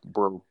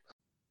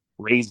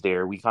raised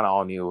there. We kind of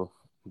all knew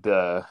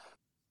the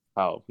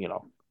how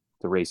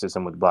the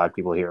racism with Black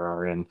people here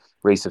are in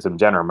racism in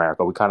general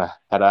America. We kind of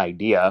had an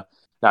idea,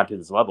 not to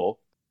this level,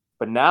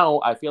 but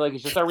now I feel like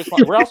it's just our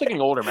response. We're also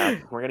getting older,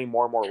 man. We're getting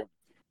more and more.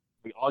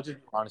 We all just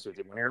be honest with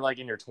you. When you're like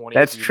in your 20s,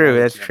 That's you don't true.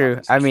 even That's care about true.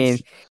 these I mean,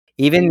 things.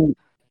 even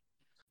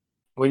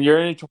When you're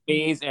in your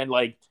 20s and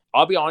like,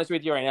 I'll be honest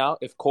with you right now,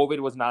 if COVID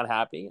was not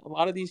happening, a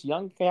lot of these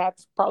young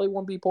cats probably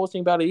won't be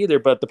posting about it either.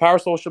 But the power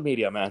of social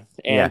media, man,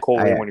 yeah, and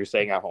COVID when you're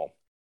staying at home.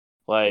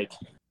 Like,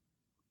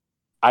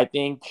 I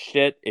think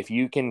if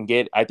you can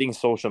I think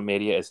social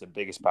media is the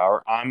biggest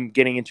power. I'm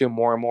getting into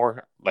more and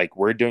more. Like,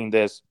 we're doing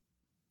this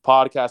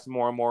podcast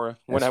more and more.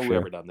 When that's have we true.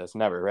 ever done this?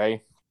 Never,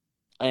 right?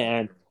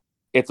 And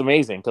it's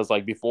amazing because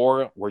like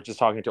before, we're just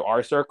talking to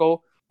our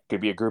circle.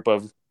 Could be a group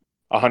of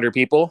 100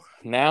 people.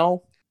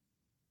 Now,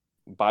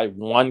 by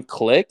one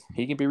click,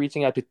 he can be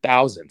reaching out to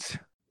thousands,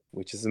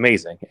 which is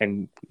amazing.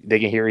 And they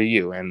can hear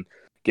you and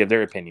give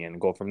their opinion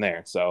and go from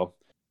there. So,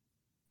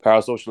 power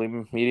of social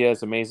media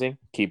is amazing.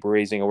 Keep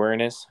raising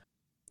awareness.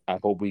 I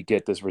hope we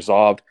get this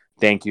resolved.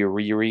 Thank you,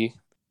 RiRi.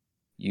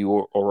 You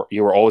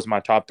were always my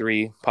top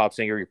 3 pop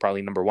singer. You're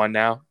probably number 1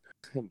 now.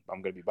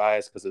 I'm gonna be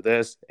biased because of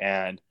this,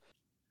 and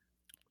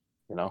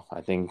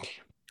I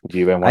think. Do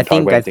you even want to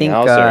talk about I anything think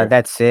else, or?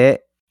 that's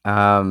it.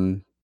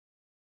 Um,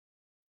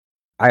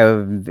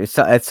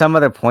 at some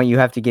other point you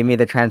have to give me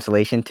the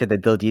translation to the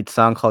Diljit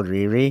song called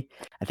 "RiRi."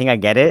 I think I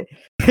get it.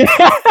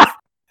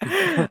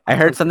 I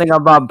heard something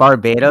about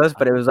Barbados,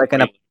 but it was like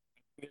Wait, I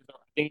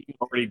think you can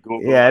already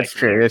Google yeah, like it's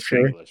true. lyrics It's in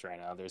true. English right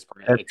now. There's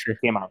That's true.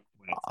 it came out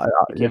quick.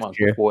 It came That's out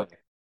true. quick.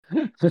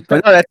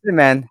 But no, that's it,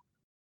 man.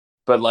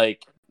 But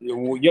like,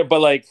 yeah,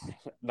 but like,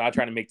 not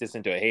trying to make this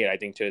into a hate. I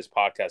think to his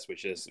podcast,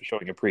 which is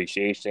showing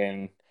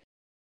appreciation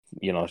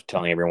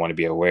telling everyone to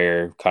be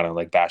aware, kind of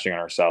like bashing on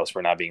ourselves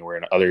for not being aware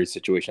in other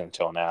situations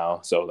until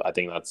now. So I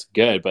think that's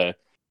good. But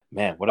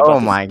man, what Oh about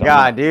this my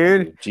god, Kangana lady,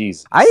 dude! dude?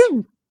 Jesus.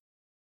 I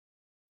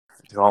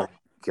Oh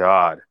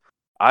God.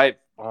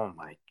 Oh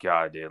my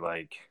God, dude.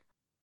 Like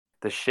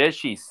the shit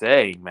she's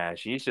saying, man,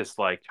 she's just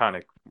like trying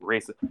to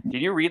race it.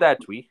 Did you read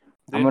that tweet,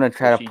 I'm dude? gonna What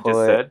try to she pull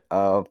just it said?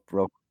 up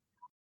real.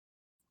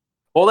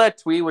 Well, that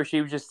tweet where she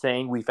was just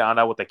saying we found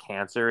out what the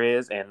cancer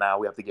is and now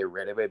we have to get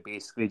rid of it.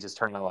 Basically, just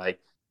trying to like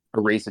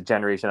erase a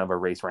generation of a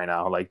race right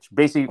now. Like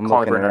basically I'm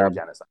calling looking for her another up.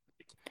 genocide.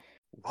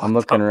 I'm What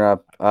looking the? her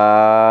up.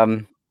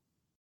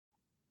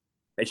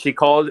 And she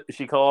called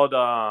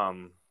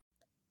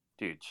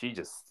dude. She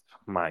just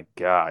my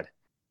God.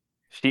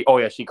 She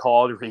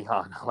called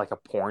Rihanna like a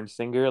porn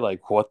singer.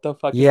 Like what the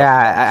fuck is up with that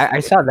Yeah, I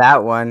shit? saw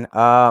that one.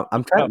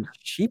 I'm trying.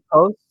 She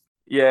posts.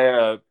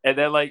 Yeah, and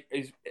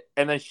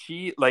then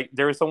she like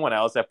there was someone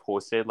else that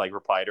posted like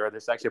replied to her.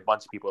 There's actually a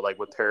bunch of people like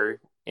with her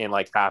in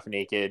like half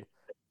naked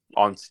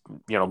on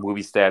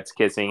movie sets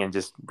kissing and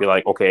just be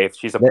like, okay, if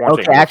she's a porn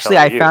Okay, singer, what the actually,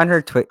 hell are I you? found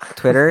her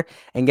Twitter,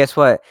 and guess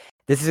what?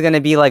 This is gonna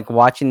be like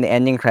watching the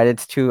ending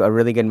credits to a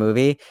really good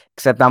movie.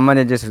 Except I'm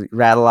gonna just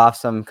rattle off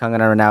some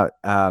Kangana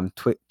Ranaut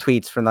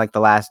tweets from like the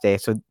last day.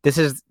 So this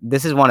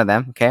is one of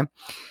them. Okay.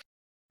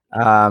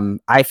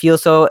 I feel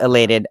so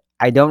elated.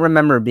 I don't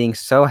remember being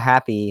so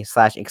happy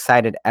 /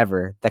 excited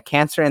ever. The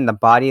cancer in the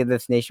body of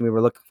this nation we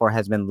were looking for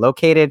has been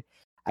located,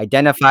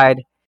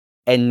 identified,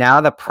 and now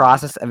the Oh my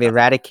process of God.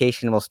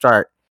 eradication will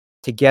start.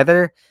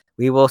 Together,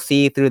 we will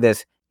see through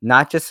this,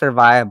 not just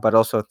survive, but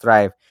also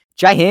thrive.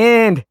 Jai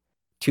Hind!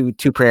 Two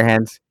prayer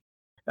hands.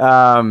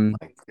 Um,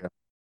 My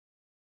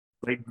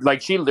God.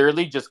 Like she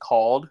literally just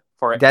called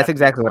for that's ethnic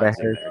exactly what I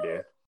cleansing heard. there,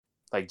 dude.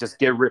 Like just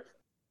get rid.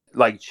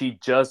 Like she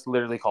just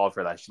literally called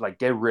for that. She's like,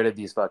 get rid of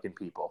these fucking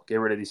people. Get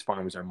rid of these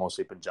farmers. Are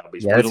mostly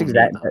Punjabis. Yeah, We that's don't need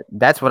exact. them.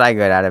 That's what I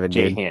got out of it,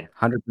 Jay dude.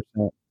 Hind.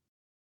 100%.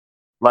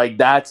 Like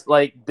that's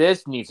like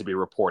this needs to be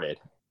reported.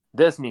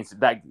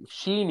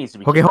 She needs to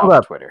be Okay, kicked hold off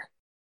of up. Twitter.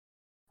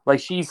 Like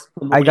she's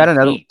I got promoting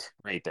another. hate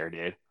right there,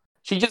 dude.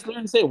 She just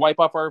literally say wipe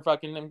off our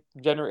fucking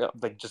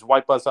like just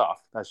wipe us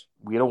off.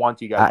 We don't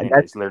want you guys in.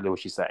 That's It's literally what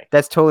she's saying.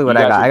 that's totally what You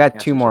I guys got. are I the got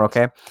two more. cancerogens.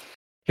 Okay,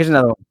 here's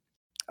another one.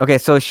 Okay,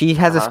 so she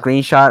has a Uh-huh.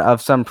 screenshot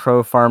of some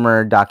pro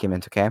farmer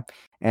document, okay?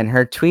 And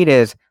her tweet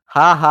is,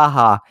 ha ha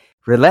ha,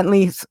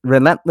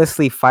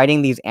 relentlessly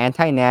fighting these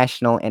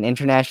anti-national and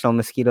international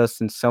mosquitoes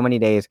since so many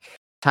days.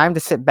 Time to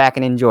sit back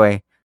and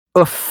enjoy.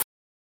 Oof.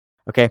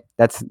 Okay,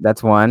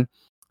 that's one.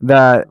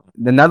 The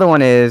another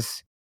one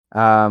is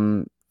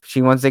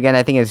she once again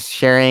I think is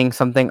sharing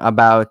something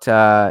about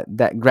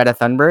that Greta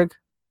Thunberg.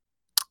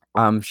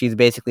 She's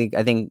basically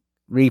I think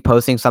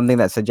reposting something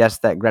that suggests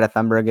that Greta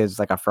Thunberg is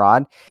like a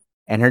fraud,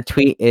 and her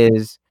tweet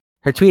is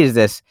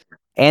this.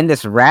 And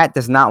this rat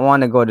does not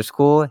want to go to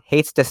school,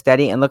 hates to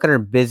study, and look at her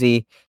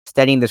busy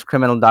studying this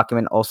criminal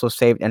document also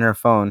saved in her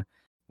phone.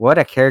 What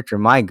a character!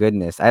 My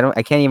goodness, I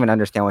can't even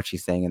understand what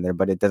she's saying in there,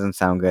 but it doesn't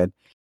sound good.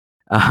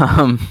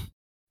 Um,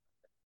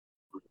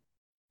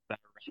 That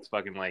rat's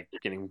fucking like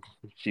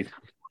she's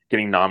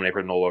getting nominated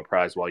for the Nobel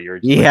Prize while you're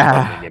just like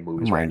yeah. struggling in Oh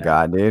movies my right now.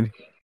 god, dude.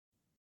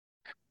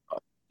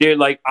 Dude,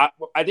 like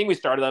I think we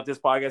started off this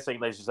podcast saying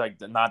there's just like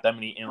not that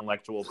many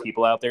intellectual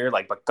people out there.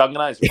 Like, but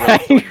Kangana is Yeah, really I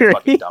killing the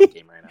fucking agree. dumb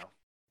game right now.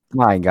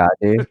 My god,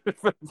 dude.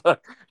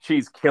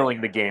 She's killing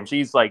the game.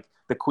 She's like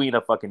the queen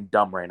of fucking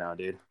dumb right now,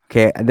 dude.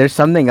 Okay, there's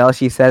something else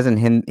she says in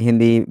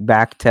Hindi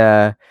back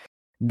to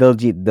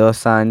Diljit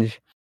Dosanjh.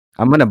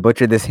 I'm gonna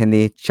butcher this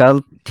Hindi.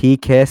 चल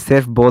ठीक है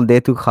सिर्फ बोल दे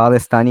तू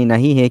खालिस्तानी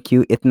नहीं है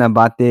क्यों इतना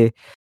बातें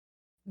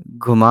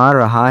घुमा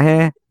रहा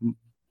है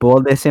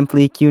बोल दे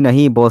simply क्यों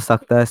नहीं बोल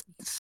सकता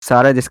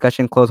सारा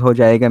discussion close हो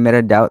जाएगा मेरा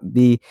doubt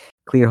भी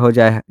clear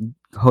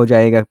हो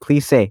जाएगा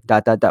please say ...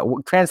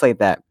 translate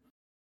that.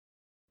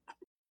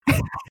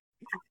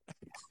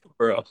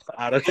 Bro,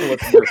 I don't know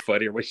what's more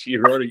funny, what she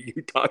wrote or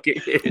you talking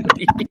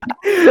Hindi.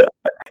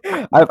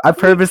 I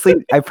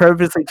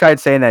purposely tried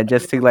saying that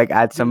just to like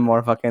add some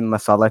more fucking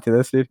masala to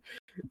this, dude.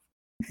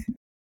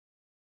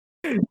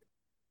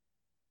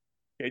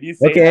 Can you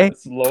say Okay, that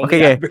slowly?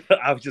 okay.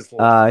 I was just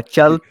laughing.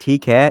 चल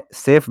ठीक है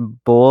सिर्फ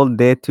बोल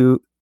दे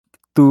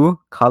तू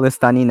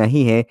खालिस्तानी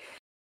नहीं है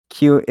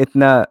क्यों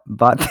इतना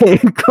बातें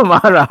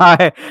घुमा रहा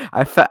है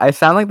I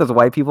sound like those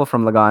white people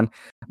from Lagan.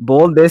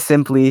 बोल दे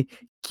simply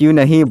क्यों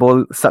नहीं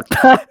बोल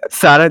सकता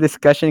सारा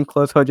discussion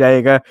close हो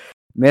जाएगा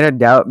मेरा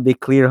doubt भी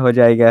clear हो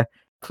जाएगा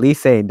please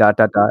say ...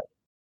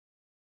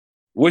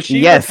 Was she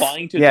yes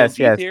replying to yes Diljit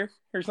yes. here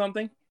or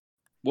something?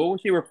 What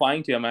was she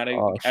replying to? I'm Oh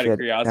out of shit.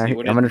 curiosity.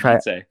 What I'm did gonna try.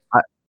 Diljit say?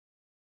 I-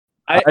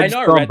 I आज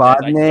know I तो read this. बाद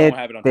I just में don't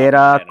have it on top of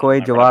तेरा my head. कोई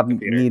I'm in front of a जवाब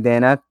computer. नहीं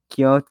देना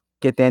क्यों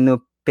कि तेनू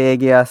पे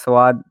गया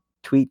स्वाद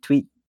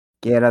tweet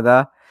कह रहा था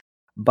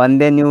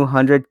बंदे न्यू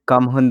 100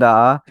 कम हुंदा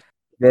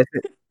वैसे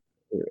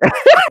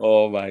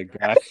Oh my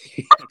god.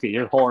 Okay,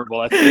 you're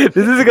horrible. this is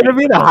That's gonna reading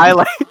be the the phone.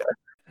 highlight.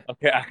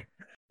 Okay.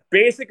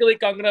 Basically,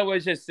 Kangana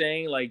was just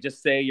saying, like,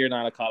 just say you're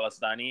not a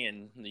Khalistani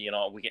and,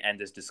 we can end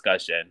this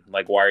discussion.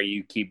 Like, why are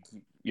you keep,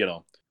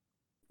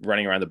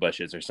 running around the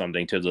bushes or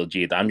something to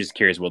Diljit. I'm just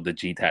curious what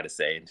Diljit had to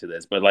say into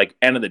this. But like,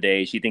 end of the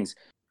day, she thinks,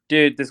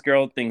 dude, this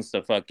girl thinks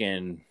the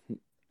fucking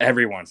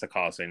everyone's a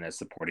cause and is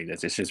supporting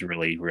this. It's just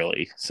really,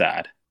 really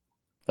sad.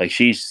 Like,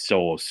 she's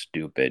so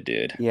stupid,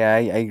 dude. Yeah, I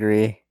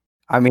agree.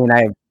 I mean,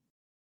 I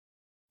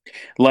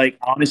Like,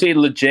 honestly,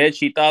 legit,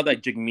 she thought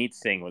that Jagmeet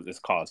Singh was this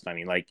cause. I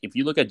mean, like, if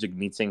you look at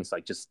Jagmeet Singh's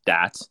like just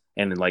stats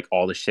and like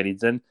all the shit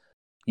he's in,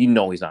 you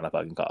know he's not a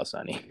fucking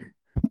Khalistani.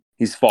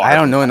 He's far. I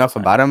don't from know enough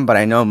Khalistani. about him, but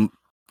I know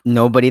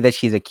nobody that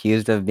she's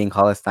accused of being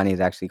Khalistani is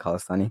actually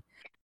Khalistani.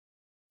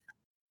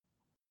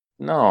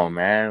 No,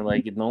 man.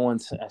 Like, no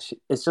one's.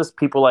 It's just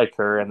people like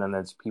her, and then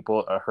there's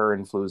people, her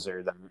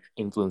influencers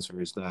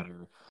that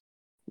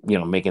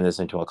are, making this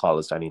into a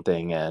Khalistani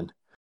thing, and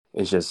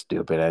it's just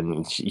stupid.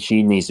 And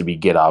she needs to be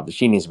get off.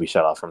 She needs to be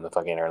shut off from the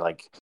fucking internet.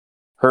 Like,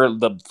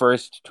 the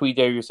first tweet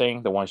that you're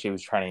saying, the one she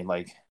was trying to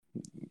like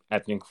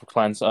ethnic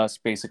cleanse us,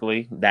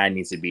 basically,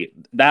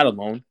 that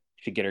alone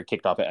should get her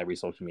kicked off at every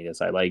social media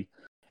site. Like,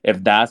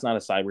 if that's not a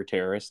cyber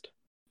terrorist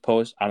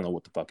post, I don't know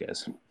what the fuck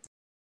is.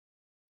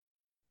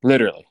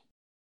 Literally.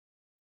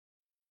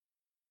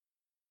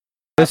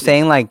 I was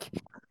saying, like,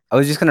 I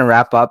was just gonna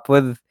wrap up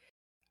with,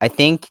 I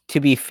think, to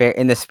be fair,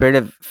 in the spirit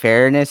of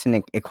fairness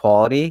and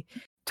equality,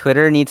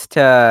 Twitter needs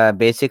to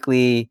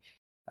basically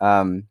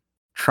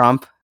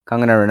trump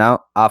Kangana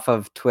Ranaut off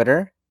of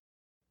Twitter,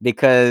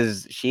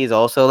 because she's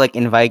also like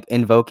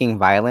invoking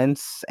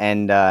violence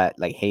and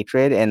like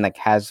hatred, and like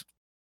has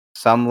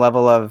some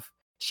level of,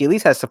 she at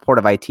least has support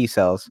of IT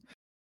cells.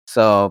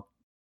 So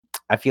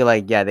I feel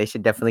like, yeah, they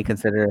should definitely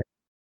consider.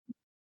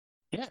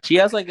 Yeah, she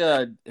has like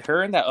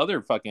her and that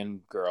other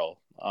fucking girl.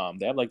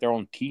 They have like their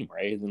own team,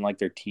 right? And like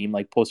their team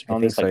like posting I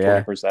on think this so. like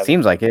Yeah, 24/7.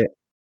 seems like it.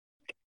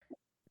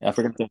 I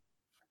forget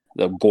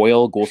the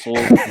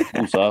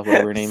Gosel, Usa,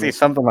 whatever her name See, is.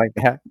 something like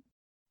that.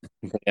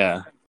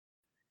 Yeah,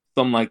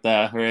 something like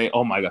that, right?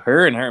 Oh my god,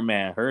 her and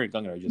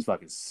Kangana are just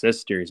fucking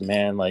sisters,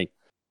 man. Like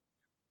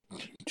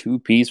two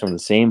peas from the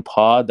same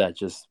pod that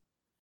just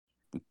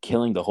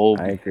killing the whole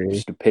I agree.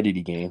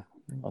 stupidity game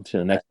onto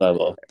the next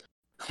level.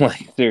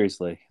 Like,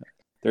 seriously,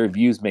 their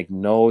views make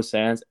no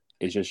sense.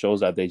 It just shows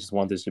that they just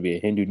want this to be a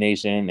Hindu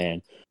nation,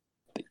 and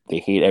they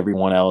hate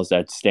everyone else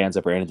that stands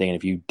up for anything. And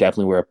if you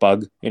definitely wear a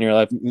bug in your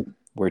life,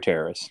 we're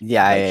terrorists.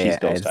 Yeah, Like, yeah, she's yeah.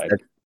 those type.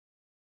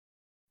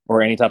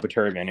 Or any type of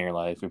turban in your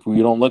life. If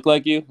we don't look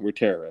like you, we're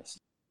terrorists.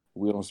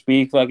 We don't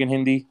speak fucking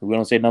Hindi. We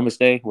don't say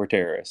namaste, we're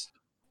terrorists.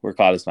 We're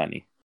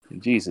Khalistani.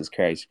 Jesus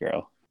Christ,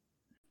 girl.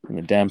 In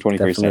the damn 21st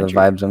Definitely century. the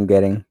vibes I'm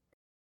getting.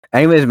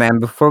 Anyways, man,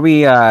 before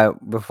we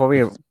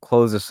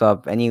close this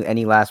up,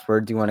 any last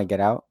words you want to get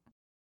out?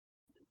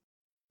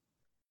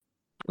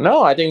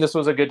 No, I think this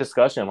was a good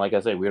discussion. Like I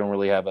said, we don't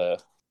really have an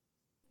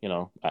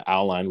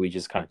outline. We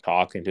just kind of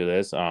talk into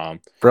this.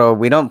 Bro,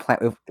 we don't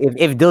plan.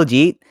 If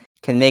Diljit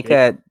can make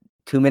a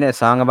 2-minute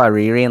song about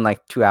RiRi in like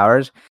 2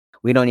 hours,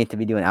 we don't need to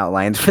be doing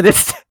outlines for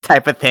this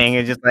type of thing.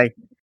 It's just like,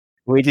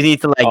 we just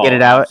need to like get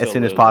it out as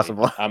soon as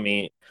possible. I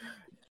mean,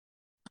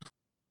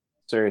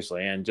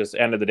 seriously, and just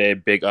end of the day,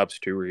 big ups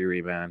to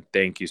RiRi, man.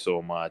 Thank you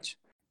so much.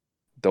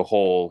 The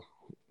whole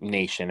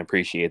nation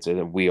appreciates it,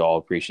 and we all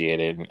appreciate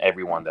it, and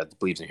everyone that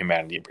believes in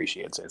humanity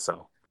appreciates it.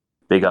 So,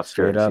 big ups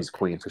to her. She's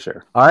queen for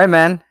sure. All right,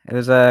 man. It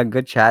was a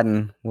good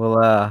chatting.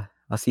 I'll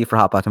see you for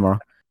Hot Pot tomorrow.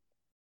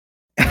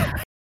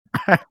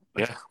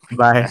 Yeah.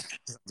 Bye.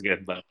 Sounds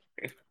good. Bye.